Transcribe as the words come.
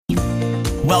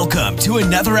Welcome to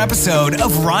another episode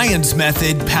of Ryan's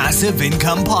Method Passive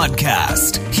Income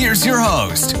Podcast. Here's your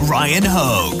host, Ryan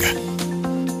Hogue.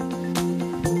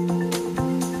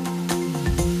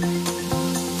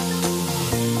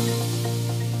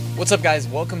 What's up, guys?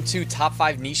 Welcome to Top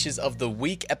 5 Niches of the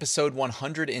Week, episode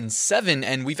 107.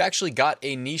 And we've actually got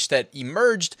a niche that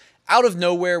emerged out of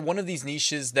nowhere. One of these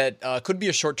niches that could be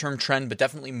a short-term trend, but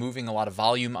definitely moving a lot of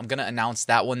volume. I'm going to announce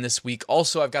that one this week.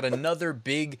 Also, I've got another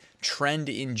big trend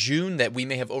in June that we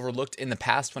may have overlooked in the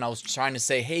past when I was trying to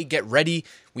say, hey, get ready.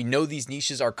 We know these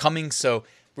niches are coming. So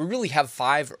we really have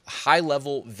 5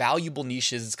 high-level, valuable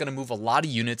niches. It's going to move a lot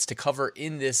of units to cover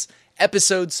in this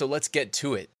episode. So let's get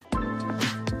to it.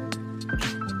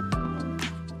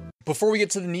 Before we get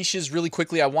to the niches, really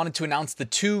quickly, I wanted to announce the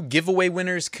 2 giveaway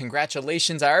winners.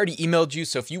 Congratulations. I already emailed you,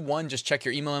 so if you won, just check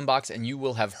your email inbox and you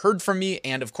will have heard from me.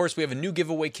 And of course, we have a new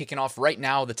giveaway kicking off right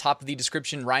now. The top of the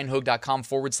description,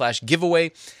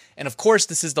 ryanhogue.com/giveaway. And of course,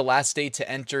 this is the last day to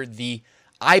enter the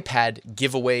iPad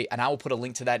giveaway, and I will put a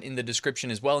link to that in the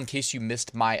description as well in case you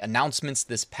missed my announcements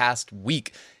this past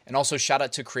week. And also shout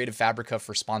out to Creative Fabrica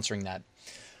for sponsoring that.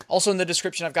 Also in the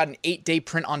description, I've got an 8-day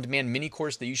print-on-demand mini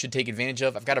course that you should take advantage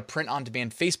of. I've got a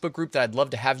print-on-demand Facebook group that I'd love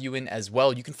to have you in as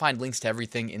well. You can find links to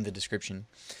everything in the description.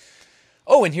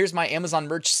 Oh, and here's my Amazon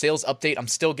merch sales update. I'm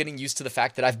still getting used to the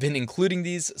fact that I've been including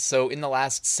these. So in the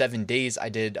last 7 days, I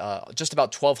did just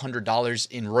about $1,200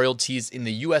 in royalties in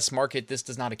the US market. This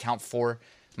does not account for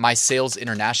my sales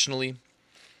internationally.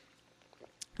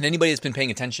 And anybody that's been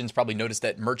paying attention has probably noticed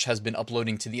that merch has been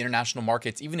uploading to the international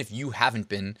markets, even if you haven't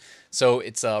been. So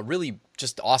it's a really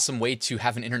just awesome way to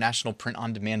have an international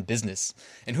print-on-demand business.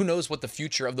 And who knows what the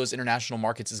future of those international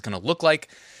markets is going to look like.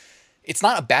 It's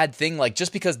not a bad thing. Like,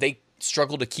 just because they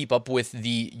struggle to keep up with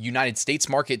the United States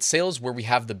market sales, where we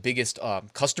have the biggest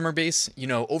customer base, you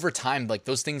know, over time, like,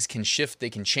 those things can shift,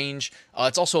 they can change.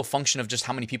 It's also a function of just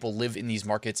how many people live in these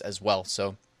markets as well.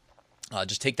 So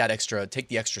just take the extra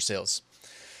sales.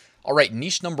 All right,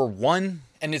 niche number 1,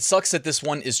 and it sucks that this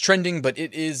one is trending, but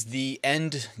it is the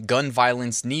end gun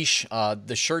violence niche.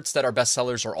 The shirts that are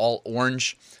bestsellers are all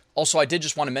orange. Also, I did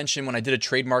just want to mention when I did a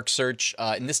trademark search,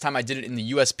 and this time I did it in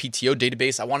the USPTO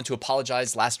database, I wanted to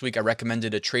apologize. Last week I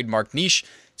recommended a trademark niche.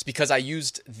 It's because I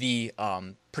used the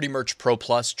Pretty Merch Pro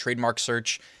Plus trademark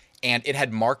search, and it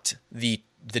had marked the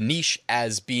niche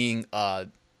as being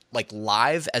like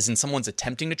live, as in someone's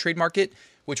attempting to trademark it,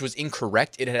 which was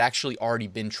incorrect. It had actually already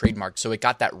been trademarked. So it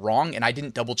got that wrong, and I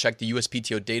didn't double check the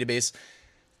USPTO database.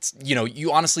 You know,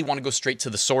 you honestly want to go straight to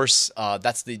the source.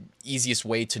 That's the easiest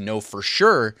way to know for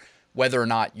sure whether or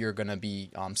not you're going to be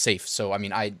safe. So, I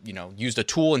mean, I used a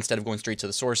tool instead of going straight to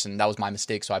the source, and that was my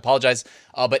mistake, so I apologize.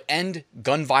 But End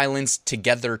Gun Violence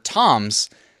Together Toms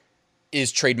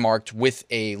is trademarked with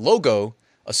a logo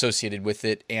associated with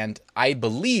it, and I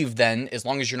believe then, as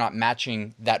long as you're not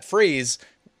matching that phrase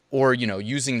or,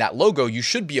 using that logo, you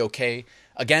should be okay.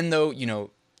 Again, though,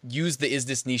 use the Is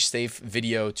This Niche Safe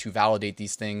video to validate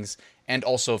these things. And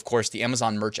also, of course, the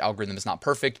Amazon merch algorithm is not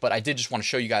perfect, but I did just want to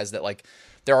show you guys that, like,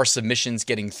 there are submissions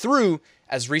getting through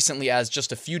as recently as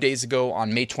just a few days ago.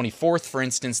 On May 24th, for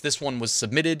instance, this one was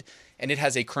submitted, and it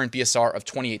has a current BSR of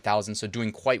 28,000, so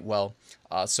doing quite well.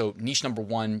 So niche number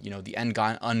 1, the end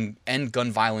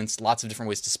gun violence, lots of different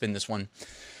ways to spin this one.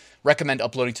 Recommend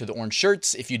uploading to the orange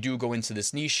shirts if you do go into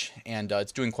this niche, and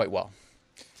it's doing quite well.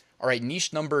 All right,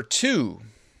 niche number 2,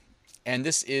 and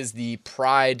this is the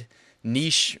Pride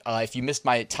niche. If you missed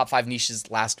my top 5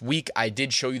 niches last week, I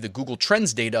did show you the Google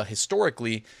Trends data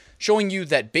historically, showing you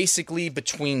that basically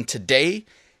between today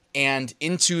and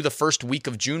into the first week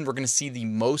of June, we're going to see the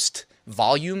most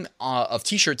volume of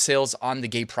t-shirt sales on the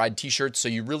Gay Pride t-shirts. So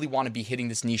you really want to be hitting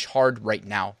this niche hard right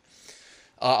now.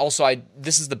 Also,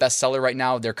 this is the best seller right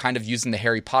now. They're kind of using the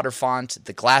Harry Potter font,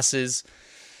 the glasses,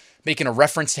 making a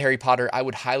reference to Harry Potter. I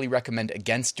would highly recommend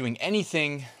against doing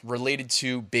anything related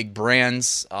to big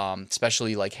brands,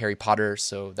 especially like Harry Potter.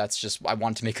 So that's just, I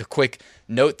want to make a quick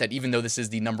note that even though this is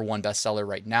the number 1 bestseller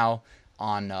right now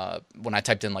on when I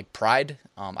typed in like Pride,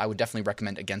 I would definitely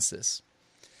recommend against this.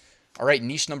 All right,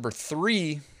 niche number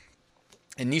 3.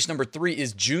 And niche number 3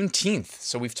 is Juneteenth.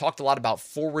 So we've talked a lot about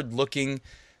forward-looking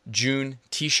June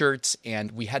t-shirts,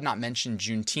 and we had not mentioned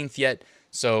Juneteenth yet.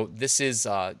 So this is,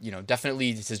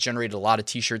 definitely this has generated a lot of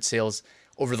t-shirt sales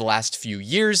over the last few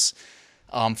years.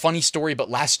 Funny story,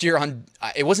 but last year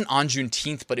it wasn't on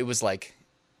Juneteenth, but it was like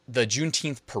the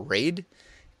Juneteenth parade.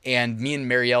 And me and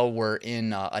Marielle were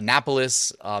in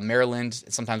Annapolis, Maryland.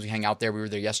 Sometimes we hang out there. We were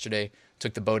there yesterday,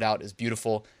 took the boat out. It was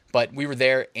beautiful. But we were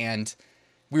there, and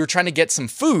we were trying to get some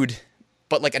food.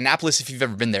 But like Annapolis, if you've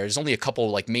ever been there, there's only a couple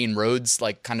like main roads,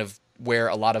 like kind of where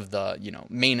a lot of the,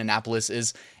 main Annapolis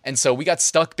is. And so we got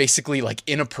stuck basically like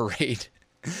in a parade.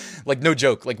 Like, no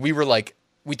joke. Like, we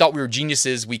thought we were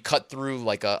geniuses. We cut through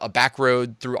like a back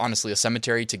road through, honestly, a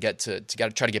cemetery to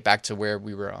try to get back to where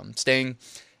we were staying,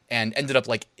 and ended up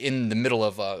like in the middle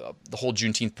of the whole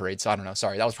Juneteenth parade. So I don't know.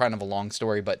 Sorry, that was kind of a long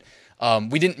story, but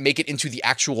we didn't make it into the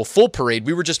actual full parade.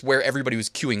 We were just where everybody was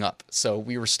queuing up. So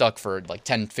we were stuck for like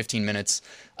 10, 15 minutes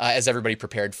as everybody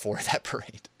prepared for that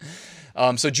parade.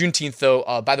 So Juneteenth,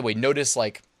 though, by the way, notice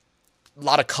like a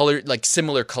lot of color, like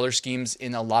similar color schemes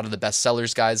in a lot of the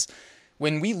bestsellers, guys.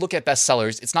 When we look at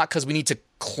bestsellers, it's not because we need to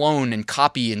clone and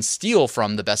copy and steal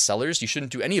from the bestsellers. You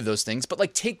shouldn't do any of those things, but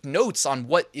like take notes on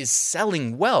what is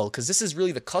selling well, because this is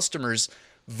really the customers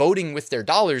voting with their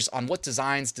dollars on what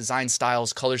designs, design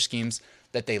styles, color schemes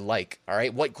that they like. All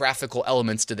right. What graphical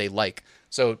elements do they like?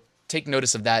 So take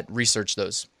notice of that, research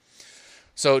those.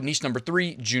 So niche number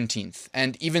 3, Juneteenth.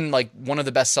 And even like one of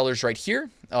the bestsellers right here,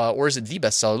 or is it the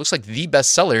bestseller? It looks like the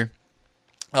bestseller.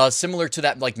 Similar to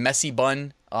that like messy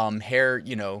bun hair,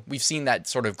 we've seen that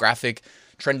sort of graphic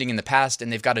trending in the past,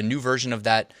 and they've got a new version of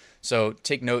that. So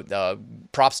take note,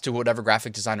 props to whatever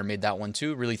graphic designer made that one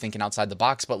too, really thinking outside the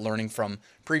box, but learning from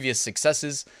previous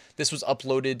successes. This was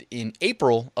uploaded in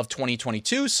April of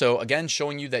 2022. So again,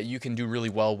 showing you that you can do really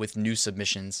well with new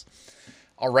submissions.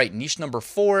 All right, niche number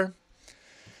 4.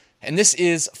 And this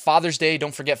is Father's Day.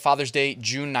 Don't forget Father's Day,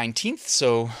 June 19th.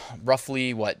 So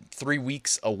roughly, 3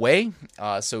 weeks away.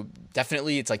 So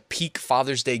definitely it's like peak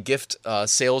Father's Day gift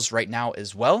sales right now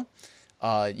as well.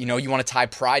 You want to tie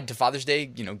pride to Father's Day,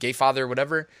 gay father,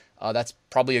 whatever. That's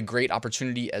probably a great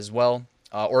opportunity as well.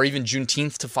 Or even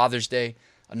Juneteenth to Father's Day.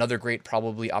 Another great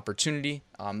probably opportunity.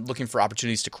 Looking for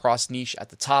opportunities to cross niche at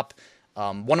the top.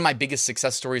 One of my biggest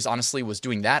success stories, honestly, was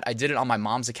doing that. I did it on my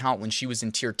mom's account when she was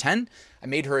in tier 10. I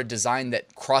made her a design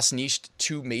that cross-niched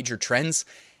 2 major trends.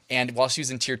 And while she was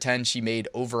in tier 10, she made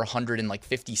over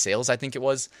 150 sales, I think it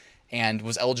was, and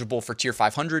was eligible for tier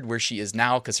 500, where she is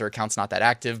now because her account's not that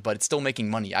active, but it's still making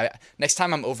money. Next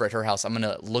time I'm over at her house, I'm going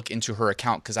to look into her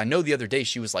account, because I know the other day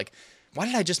she was like, why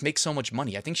did I just make so much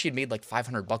money? I think she had made like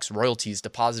 $500 royalties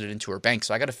deposited into her bank.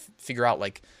 So I got to figure out,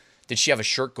 like, did she have a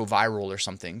shirt go viral or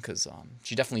something? Because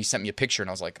she definitely sent me a picture, and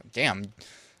I was like, damn,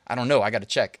 I don't know. I got to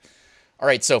check. All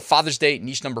right, so Father's Day,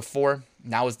 niche number 4.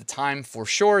 Now is the time for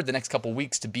sure, the next couple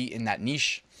weeks, to be in that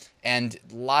niche. And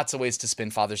lots of ways to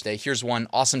spin Father's Day. Here's one.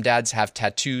 Awesome dads have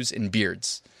tattoos and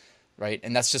beards, right?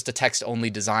 And that's just a text-only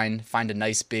design. Find a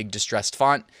nice, big, distressed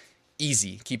font.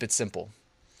 Easy. Keep it simple.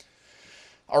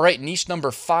 All right, niche number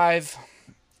 5.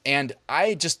 And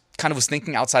I just kind of was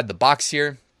thinking outside the box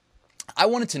here. I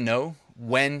wanted to know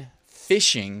when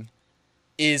fishing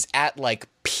is at like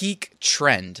peak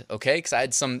trend, okay? Because I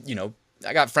had some,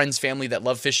 I got friends, family that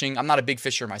love fishing. I'm not a big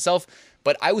fisher myself,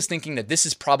 but I was thinking that this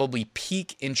is probably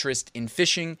peak interest in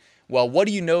fishing. Well, what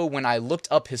do you know when I looked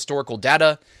up historical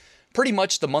data? Pretty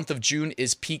much the month of June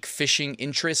is peak fishing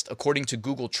interest according to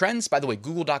Google Trends. By the way,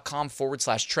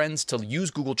 google.com/trends to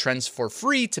use Google Trends for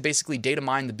free to basically data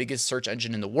mine the biggest search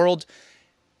engine in the world.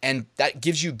 And that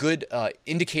gives you good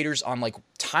indicators on like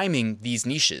timing these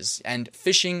niches. And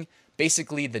fishing,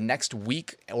 basically the next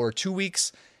week or 2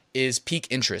 weeks, is peak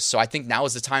interest. So I think now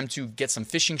is the time to get some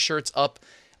fishing shirts up.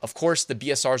 Of course, the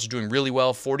BSRs are doing really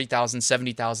well, 40,000,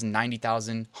 70,000,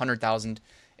 90,000, 100,000,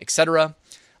 etc.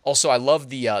 Also, I love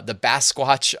the Bass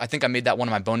Squatch. I think I made that one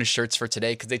of my bonus shirts for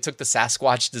today because they took the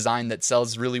Sasquatch design that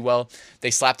sells really well.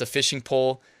 They slapped a fishing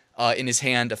pole in his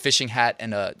hand, a fishing hat,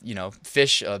 and a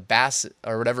fish, a bass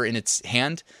or whatever in its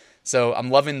hand. So I'm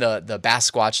loving the Bass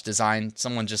Squatch design.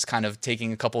 Someone just kind of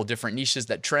taking a couple of different niches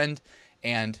that trend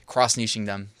and cross-niching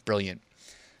them. Brilliant.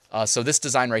 So this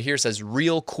design right here says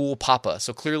Real Cool Papa.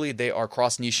 So clearly they are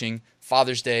cross-niching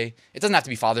Father's Day. It doesn't have to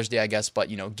be Father's Day, I guess, but,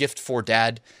 gift for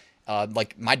dad.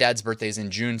 Like my dad's birthday is in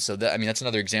June. So that's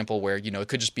another example where, it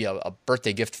could just be a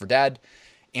birthday gift for dad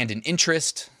and an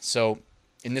interest. So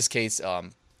in this case,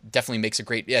 definitely makes a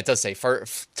great, it does say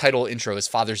title intro is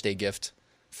Father's Day gift,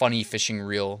 funny fishing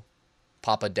reel,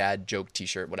 Papa dad joke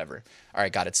t-shirt, whatever. All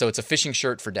right, got it. So it's a fishing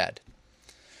shirt for dad.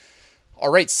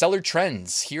 All right, seller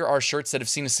trends. Here are shirts that have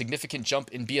seen a significant jump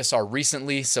in BSR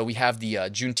recently. So we have the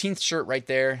Juneteenth shirt right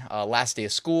there, last day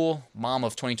of school, mom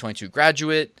of 2022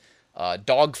 graduate,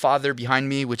 dog father behind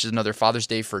me, which is another Father's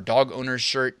Day for dog owners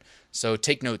shirt. So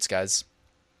take notes, guys.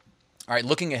 All right,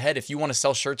 looking ahead, if you want to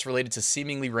sell shirts related to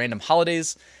seemingly random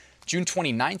holidays, June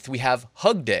 29th, we have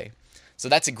Hug Day. So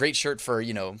that's a great shirt for,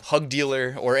 Hug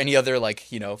Dealer or any other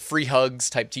free hugs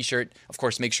type t-shirt. Of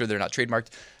course, make sure they're not trademarked.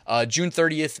 June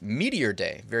 30th, Meteor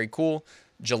Day. Very cool.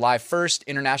 July 1st,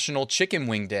 International Chicken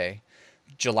Wing Day.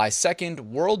 July 2nd,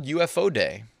 World UFO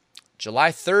Day.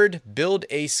 July 3rd, Build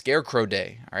a Scarecrow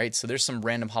Day. All right, so there's some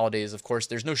random holidays. Of course,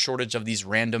 there's no shortage of these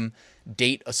random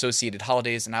date-associated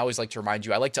holidays, and I always like to remind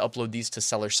you, I like to upload these to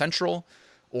Seller Central,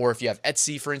 or if you have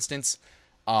Etsy, for instance,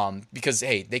 because,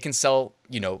 hey, they can sell,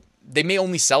 they may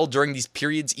only sell during these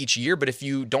periods each year, but if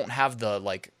you don't have the,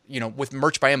 with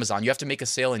Merch by Amazon, you have to make a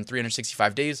sale in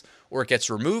 365 days or it gets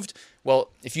removed. Well,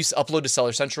 if you upload to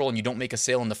Seller Central and you don't make a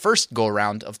sale in the first go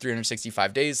around of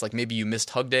 365 days, like maybe you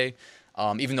missed Hug Day,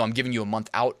 even though I'm giving you a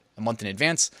month in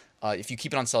advance, if you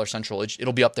keep it on Seller Central,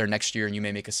 it'll be up there next year and you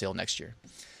may make a sale next year.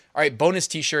 All right, bonus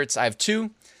t-shirts. I have 2.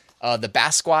 The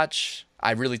Basquatch.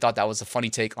 I really thought that was a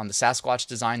funny take on the Sasquatch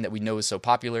design that we know is so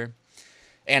popular.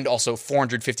 And also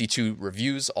 452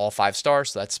 reviews, all 5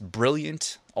 stars, so that's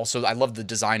brilliant. Also, I love the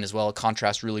design as well. It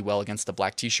contrasts really well against the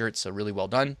black t-shirt, so really well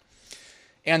done.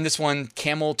 And this one,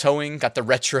 Camel Towing, got the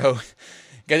retro.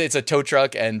 It's a tow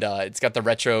truck, and it's got the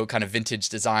retro kind of vintage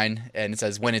design. And it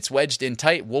says, when it's wedged in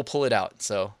tight, we'll pull it out.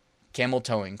 So Camel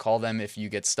Towing, call them if you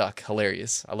get stuck.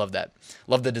 Hilarious. I love that.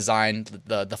 Love the design,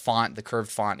 the font, the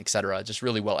curved font, etc. Just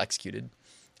really well executed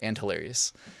and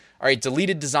hilarious. All right,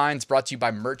 deleted designs brought to you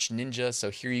by Merch Ninja. So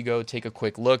here you go. Take a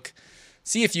quick look.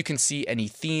 See if you can see any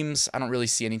themes. I don't really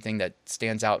see anything that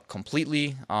stands out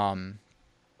completely.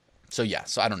 So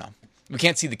I don't know. We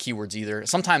can't see the keywords either.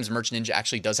 Sometimes Merch Ninja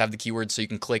actually does have the keywords, so you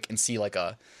can click and see like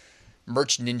a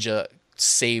Merch Ninja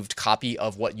saved copy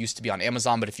of what used to be on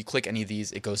Amazon. But if you click any of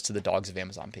these, it goes to the Dogs of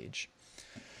Amazon page.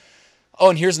 Oh,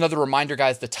 and here's another reminder,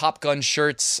 guys. The Top Gun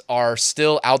shirts are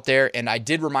still out there, and I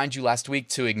did remind you last week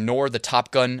to ignore the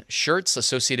Top Gun shirts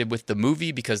associated with the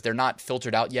movie because they're not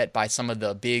filtered out yet by some of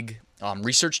the big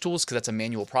research tools because that's a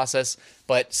manual process.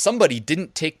 But somebody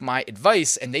didn't take my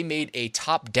advice, and they made a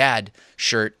Top Dad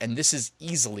shirt, and this is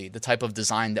easily the type of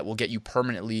design that will get you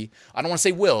permanently, I don't want to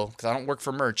say will, because I don't work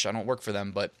for Merch, I don't work for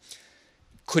them, but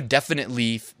could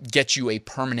definitely get you a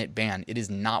permanent ban. It is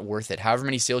not worth it. However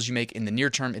many sales you make in the near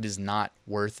term, it is not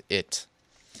worth it.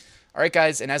 All right,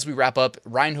 guys, and as we wrap up,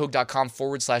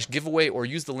 ryanhogue.com/giveaway, or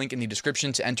use the link in the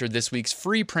description to enter this week's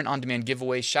free print-on-demand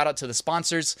giveaway. Shout out to the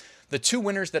sponsors. The 2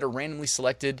 winners that are randomly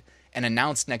selected and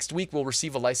announced next week will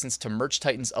receive a license to Merch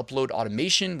Titan's Upload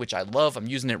Automation, which I love. I'm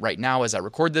using it right now as I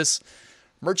record this.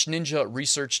 Merch Ninja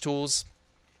Research Tools,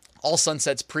 All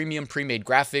Sunsets Premium Pre-Made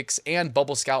Graphics, and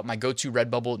Bubble Scout, my go-to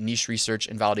Redbubble niche research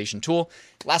and validation tool.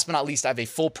 Last but not least, I have a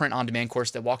full print-on-demand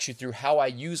course that walks you through how I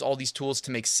use all these tools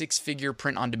to make 6-figure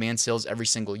print-on-demand sales every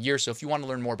single year. So if you want to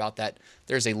learn more about that,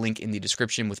 there's a link in the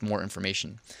description with more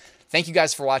information. Thank you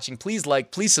guys for watching. Please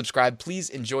like, please subscribe, please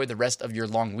enjoy the rest of your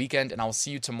long weekend, and I will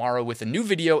see you tomorrow with a new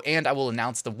video, and I will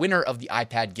announce the winner of the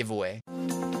iPad giveaway.